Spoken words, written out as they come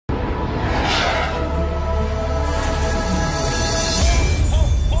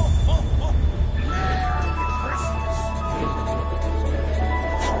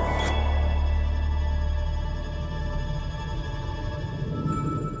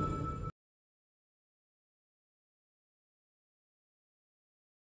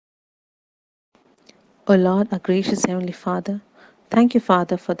O Lord, our gracious Heavenly Father, thank you,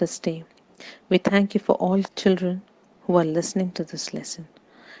 Father, for this day. We thank you for all children who are listening to this lesson.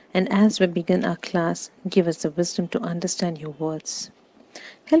 And as we begin our class, give us the wisdom to understand your words.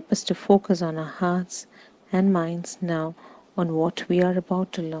 Help us to focus on our hearts and minds now on what we are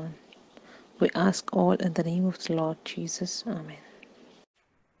about to learn. We ask all in the name of the Lord Jesus. Amen.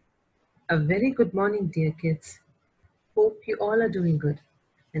 A very good morning, dear kids. Hope you all are doing good.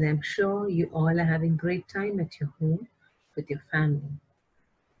 And I'm sure you all are having great time at your home with your family.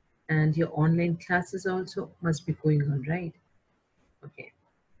 And your online classes also must be going on, right? Okay.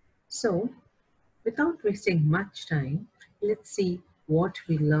 So, without wasting much time, let's see what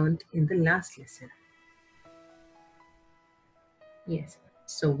we learned in the last lesson. Yes.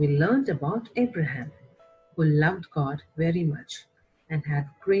 So, we learned about Abraham, who loved God very much and had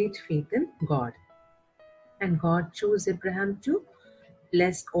great faith in God. And God chose Abraham to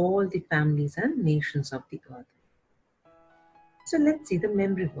bless all the families and nations of the earth. So let's see the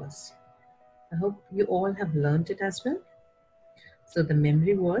memory verse. I hope you all have learned it as well. So the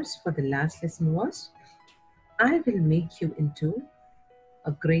memory verse for the last lesson was, I will make you into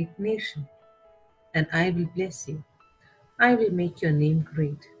a great nation and I will bless you. I will make your name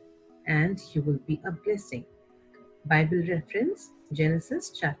great and you will be a blessing. Bible reference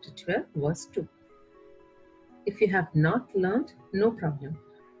Genesis chapter 12 verse 2. If you have not learned, no problem.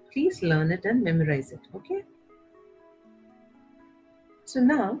 Please learn it and memorize it, okay? So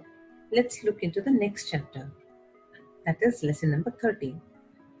now let's look into the next chapter. That is lesson number 13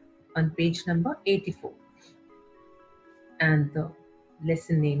 on page number 84. And the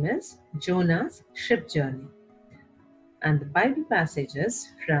lesson name is Jonah's Ship Journey. And the Bible passages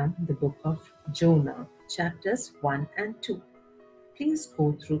from the book of Jonah, chapters 1 and 2. Please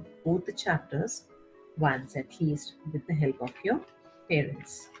go through both the chapters once at least with the help of your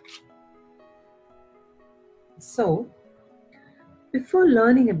parents. So, before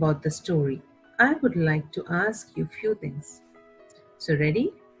learning about the story, I would like to ask you a few things. So,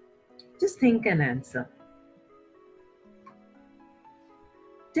 ready? Just think and answer.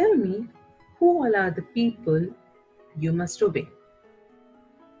 Tell me, who all are the people you must obey?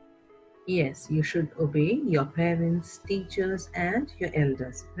 Yes, you should obey your parents, teachers, and your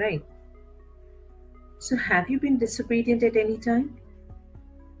elders, right? So, have you been disobedient at any time?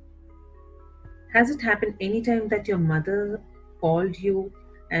 Has it happened any time that your mother called you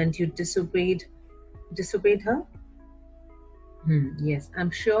and you disobeyed her? Yes, I'm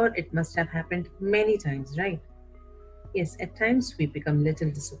sure it must have happened many times, right? Yes, at times we become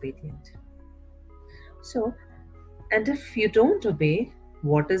little disobedient. So, and if you don't obey,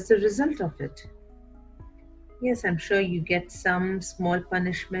 what is the result of it? Yes, I'm sure you get some small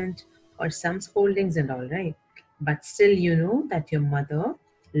punishment or some scoldings and all, right? But still you know that your mother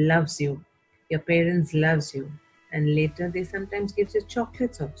loves you, your parents loves you, and later they sometimes give you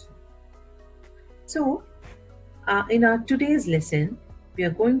chocolates also. So, in our today's lesson, we are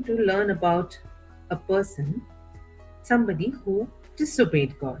going to learn about a person, somebody who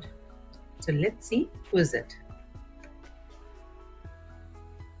disobeyed God. So let's see who is it.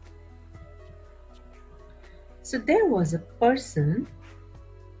 So there was a person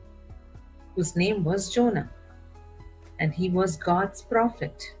whose name was Jonah, and he was God's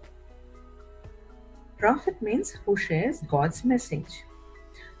prophet. Prophet means who shares God's message.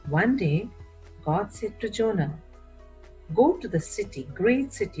 One day, God said to Jonah, go to the city,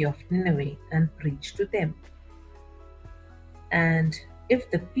 great city of Nineveh, and preach to them. And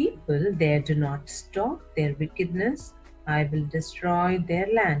if the people there do not stop their wickedness, I will destroy their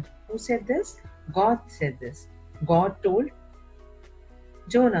land. Who said this? God said this. God told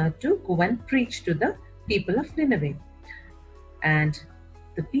Jonah to go and preach to the people of Nineveh. And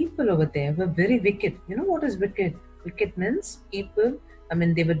the people over there were very wicked. You know what is wicked? Wicked means people,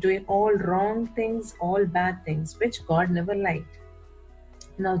 they were doing all wrong things, all bad things, which God never liked.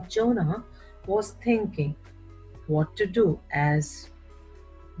 Now Jonah was thinking what to do, as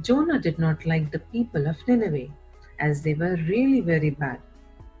Jonah did not like the people of Nineveh, as they were really very bad,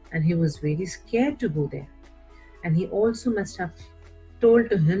 and he was very scared to go there. And he also must have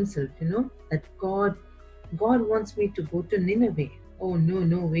told to himself, that God wants me to go to Nineveh. Oh no,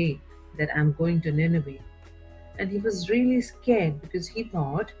 no way that I'm going to Nineveh. And he was really scared because he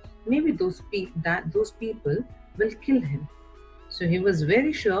thought maybe those people will kill him. So he was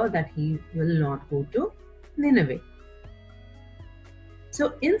very sure that he will not go to Nineveh.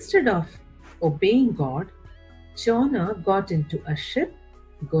 So instead of obeying God, Jonah got into a ship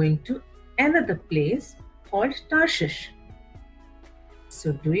going to another place called Tarshish.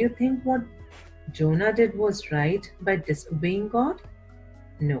 So do you think what Jonah did was right by disobeying God?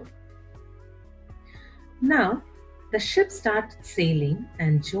 No. Now, the ship started sailing,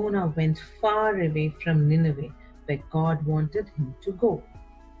 and Jonah went far away from Nineveh, where God wanted him to go.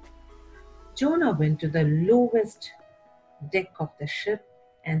 Jonah went to the lowest deck of the ship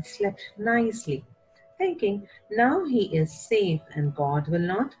and slept nicely, thinking now he is safe and God will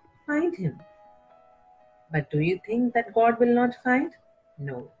not find him. But do you think that God will not find?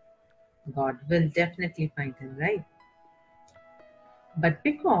 No, God will definitely find him, right? But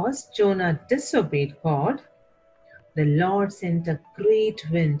because Jonah disobeyed God, the Lord sent a great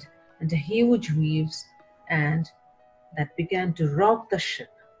wind and a huge waves, and that began to rock the ship.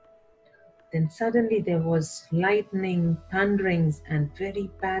 Then suddenly there was lightning, thunderings, and very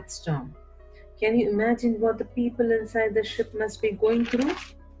bad storm. Can you imagine what the people inside the ship must be going through?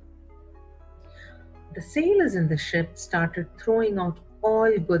 The sailors in the ship started throwing out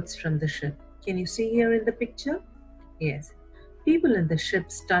all goods from the ship. Can you see here in the picture? Yes. People in the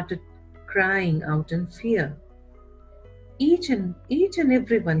ship started crying out in fear. Each and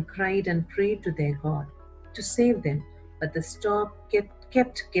everyone cried and prayed to their God to save them, but the storm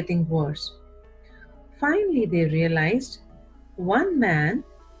kept getting worse. Finally, they realized one man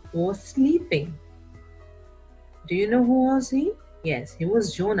was sleeping. Do you know who was he? Yes, he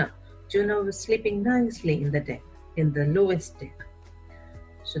was Jonah. Jonah was sleeping nicely in the deck, in the lowest deck.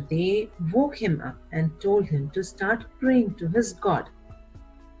 So they woke him up and told him to start praying to his God.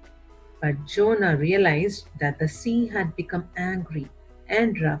 But Jonah realized that the sea had become angry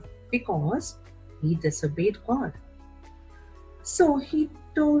and rough because he disobeyed God. So he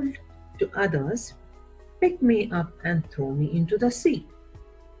told to others, "Pick me up and throw me into the sea."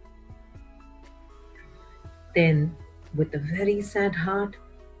 Then, with a very sad heart,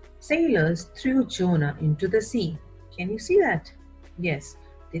 sailors threw Jonah into the sea. Can you see that? Yes,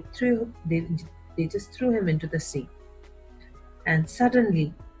 they just threw him into the sea. And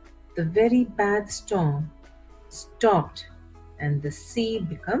suddenly, the very bad storm stopped and the sea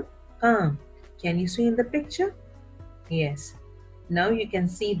became calm. Can you see in the picture? Yes. Now you can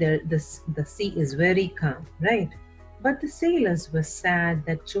see the sea is very calm, right? But the sailors were sad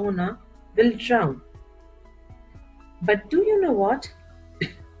that Jonah will drown. But do you know what?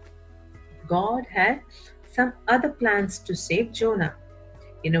 God had some other plans to save Jonah.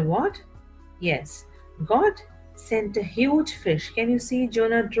 You know what? Yes, God sent a huge fish. Can you see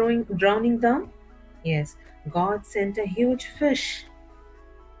Jonah drowning down? Yes, God sent a huge fish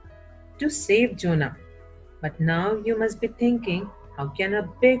to save Jonah. But now you must be thinking, how can a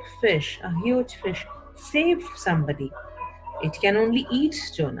big fish, a huge fish, save somebody? It can only eat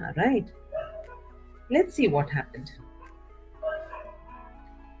Jonah, right? Let's see what happened.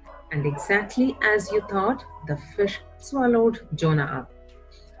 And exactly as you thought, the fish swallowed Jonah up.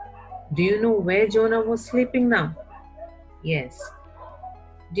 Do you know where Jonah was sleeping now? Yes.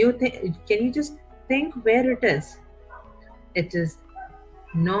 Do you think? Can you just think where it is? It is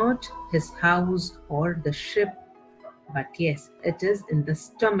not his house or the ship, but yes, it is in the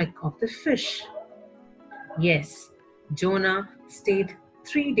stomach of the fish. Yes, Jonah stayed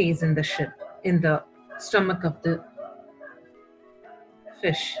 3 days in the ship, in the stomach of the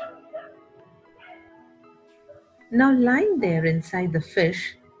fish. Now, lying there inside the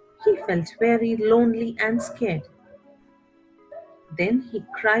fish, he felt very lonely and scared. Then he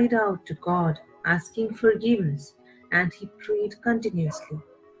cried out to God, asking forgiveness, and he prayed continuously.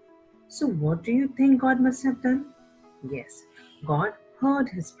 So, what do you think God must have done? Yes, God heard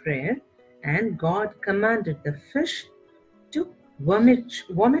his prayer, and God commanded the fish to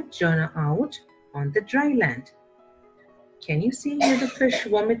vomit Jonah out on the dry land. Can you see here the fish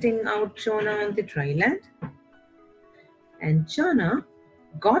vomiting out Jonah on the dry land? And Jonah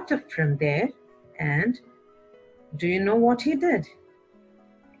got up from there, and do you know what he did?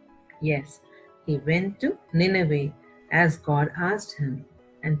 Yes, he went to Nineveh as God asked him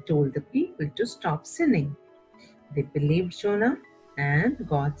and told the people to stop sinning. They believed Jonah and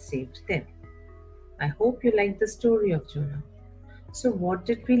God saved them. I hope you like the story of Jonah. So, what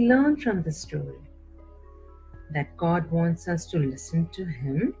did we learn from the story? That God wants us to listen to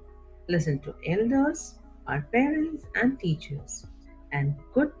Him, listen to elders, our parents, and teachers, and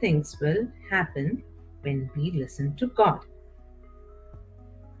good things will happen when we listen to God.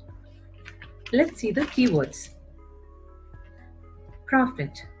 Let's see the keywords.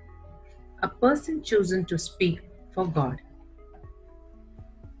 Prophet, a person chosen to speak for God.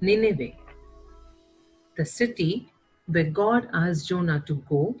 Nineveh, the city where God asked Jonah to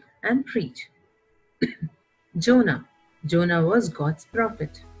go and preach. Jonah, Jonah was God's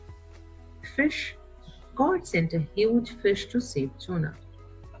prophet. Fish, God sent a huge fish to save Jonah.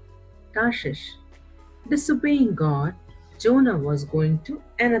 Tarshish, disobeying God, Jonah was going to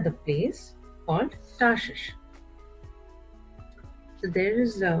another place called Tarshish. So there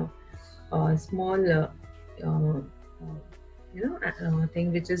is a small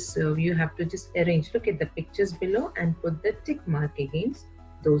thing which is you have to just arrange. Look at the pictures below and put the tick mark against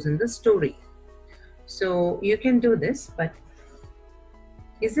those in the story. So you can do this, but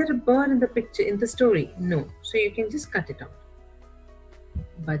is there a bird in the picture in the story? No. So you can just cut it out.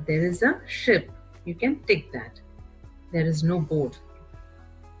 But there is a ship. You can tick that. There is no boat.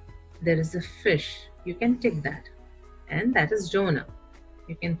 There is a fish. You can tick that. And that is Jonah.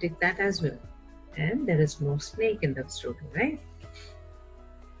 You can tick that as well. And there is no snake in the story, right?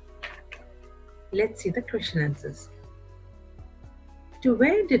 Let's see the question answers. To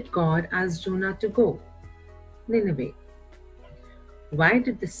where did God ask Jonah to go? Nineveh. Why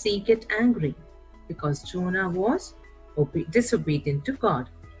did the sea get angry? Because Jonah was disobedient to God.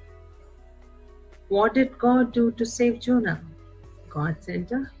 What did God do to save Jonah? God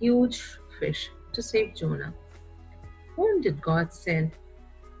sent a huge fish to save Jonah. Whom did God send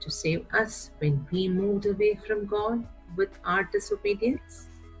to save us when we moved away from God with our disobedience?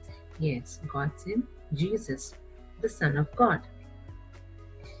 Yes, God sent Jesus, the Son of God.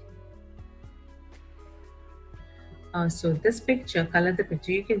 So this picture, color the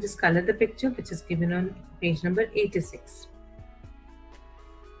picture. You can just color the picture which is given on page number 86.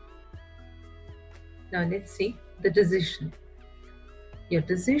 Now let's see the decision. Your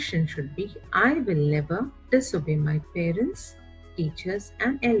decision should be, I will never disobey my parents, teachers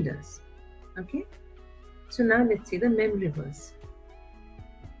and elders. Okay. So now let's see the memory verse.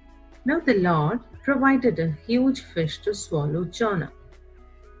 Now the Lord provided a huge fish to swallow Jonah.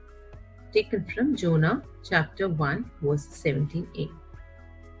 Taken from Jonah chapter 1 verse 17a.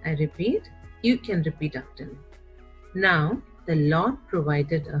 I repeat, you can repeat after me. Now the Lord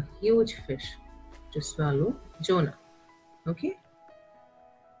provided a huge fish to swallow Jonah. Okay.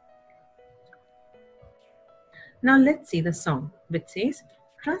 Now let's see the song which says,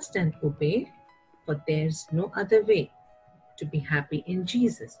 trust and obey, for there's no other way to be happy in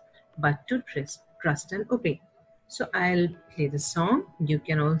Jesus but to trust and obey. So I'll play the song. You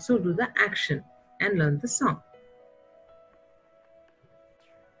can also do the action and learn the song.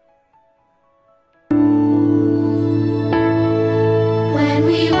 When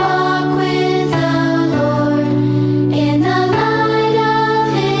we walk with the Lord in the light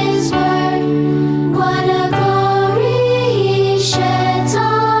of His word, what a glory He sheds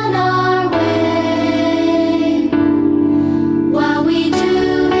on our way. While we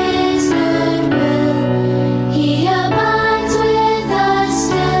do His good will, He abides with us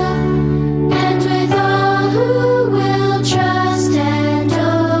still, and with all who will trust and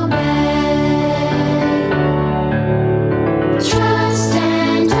obey. Trust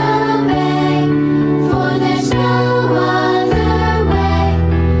and obey, for there's no other way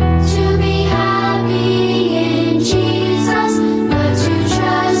to be happy in Jesus but to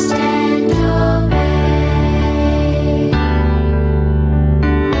trust and obey.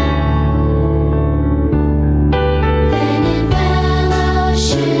 Then in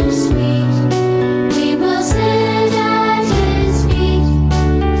fellowship sweet, we will sit at His feet,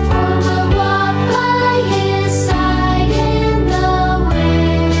 or we'll walk by His side in the way.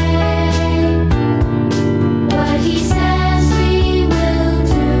 What He says we will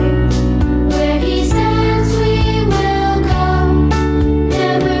do, where He sends we will go.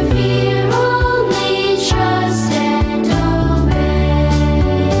 Never fear, only trust and obey.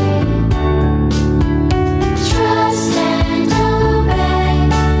 Trust and obey,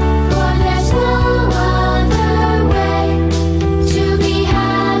 for there's no other way to be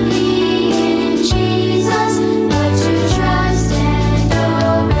happy in Jesus but to trust and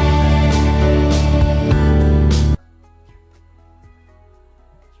obey.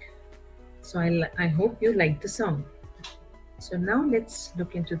 So I hope you like the song. So now let's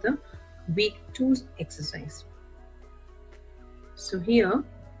look into the week 2 exercise. So here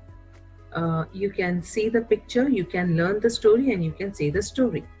you can see the picture, you can learn the story and you can say the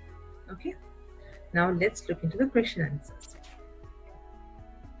story. Okay. Now let's look into the question answers.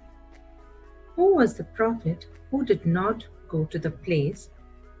 Who was the prophet who did not go to the place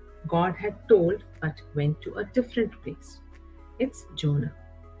God had told but went to a different place? It's Jonah.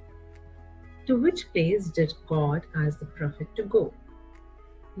 To which place did God ask the prophet to go?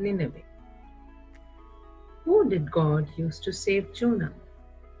 Nineveh. Who did God use to save Jonah?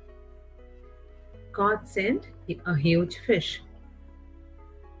 God sent a huge fish.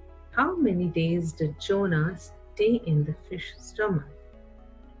 How many days did Jonah stay in the fish's stomach?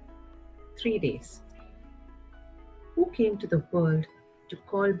 3 days. Who came to the world to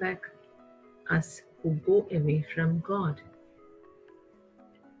call back us who go away from God?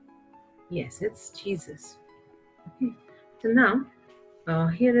 Yes, it's Jesus. Okay. So now,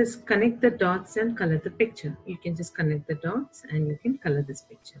 here is connect the dots and color the picture. You can just connect the dots and you can color this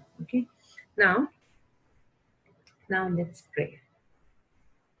picture. Okay. Now, now let's pray.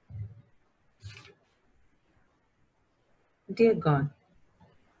 Dear God,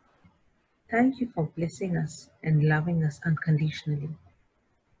 thank you for blessing us and loving us unconditionally.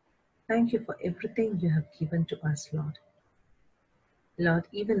 Thank you for everything you have given to us, Lord. Lord,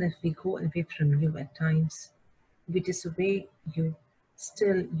 even if we go away from you at times, we disobey you,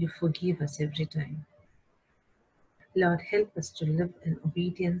 still you forgive us every time. Lord, help us to live in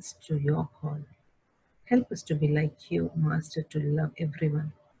obedience to your call. Help us to be like you, Master, to love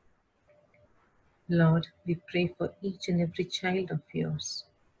everyone. Lord, we pray for each and every child of yours.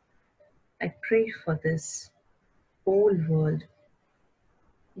 I pray for this whole world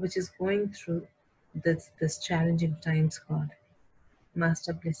which is going through this challenging times, God.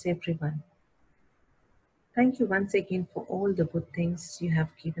 Master, bless everyone. Thank you once again for all the good things you have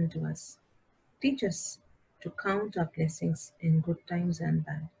given to us. Teach us to count our blessings in good times and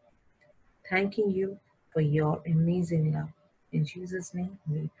bad. Thanking you for your amazing love. In Jesus' name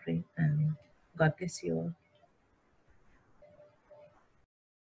we pray. Amen. God bless you all.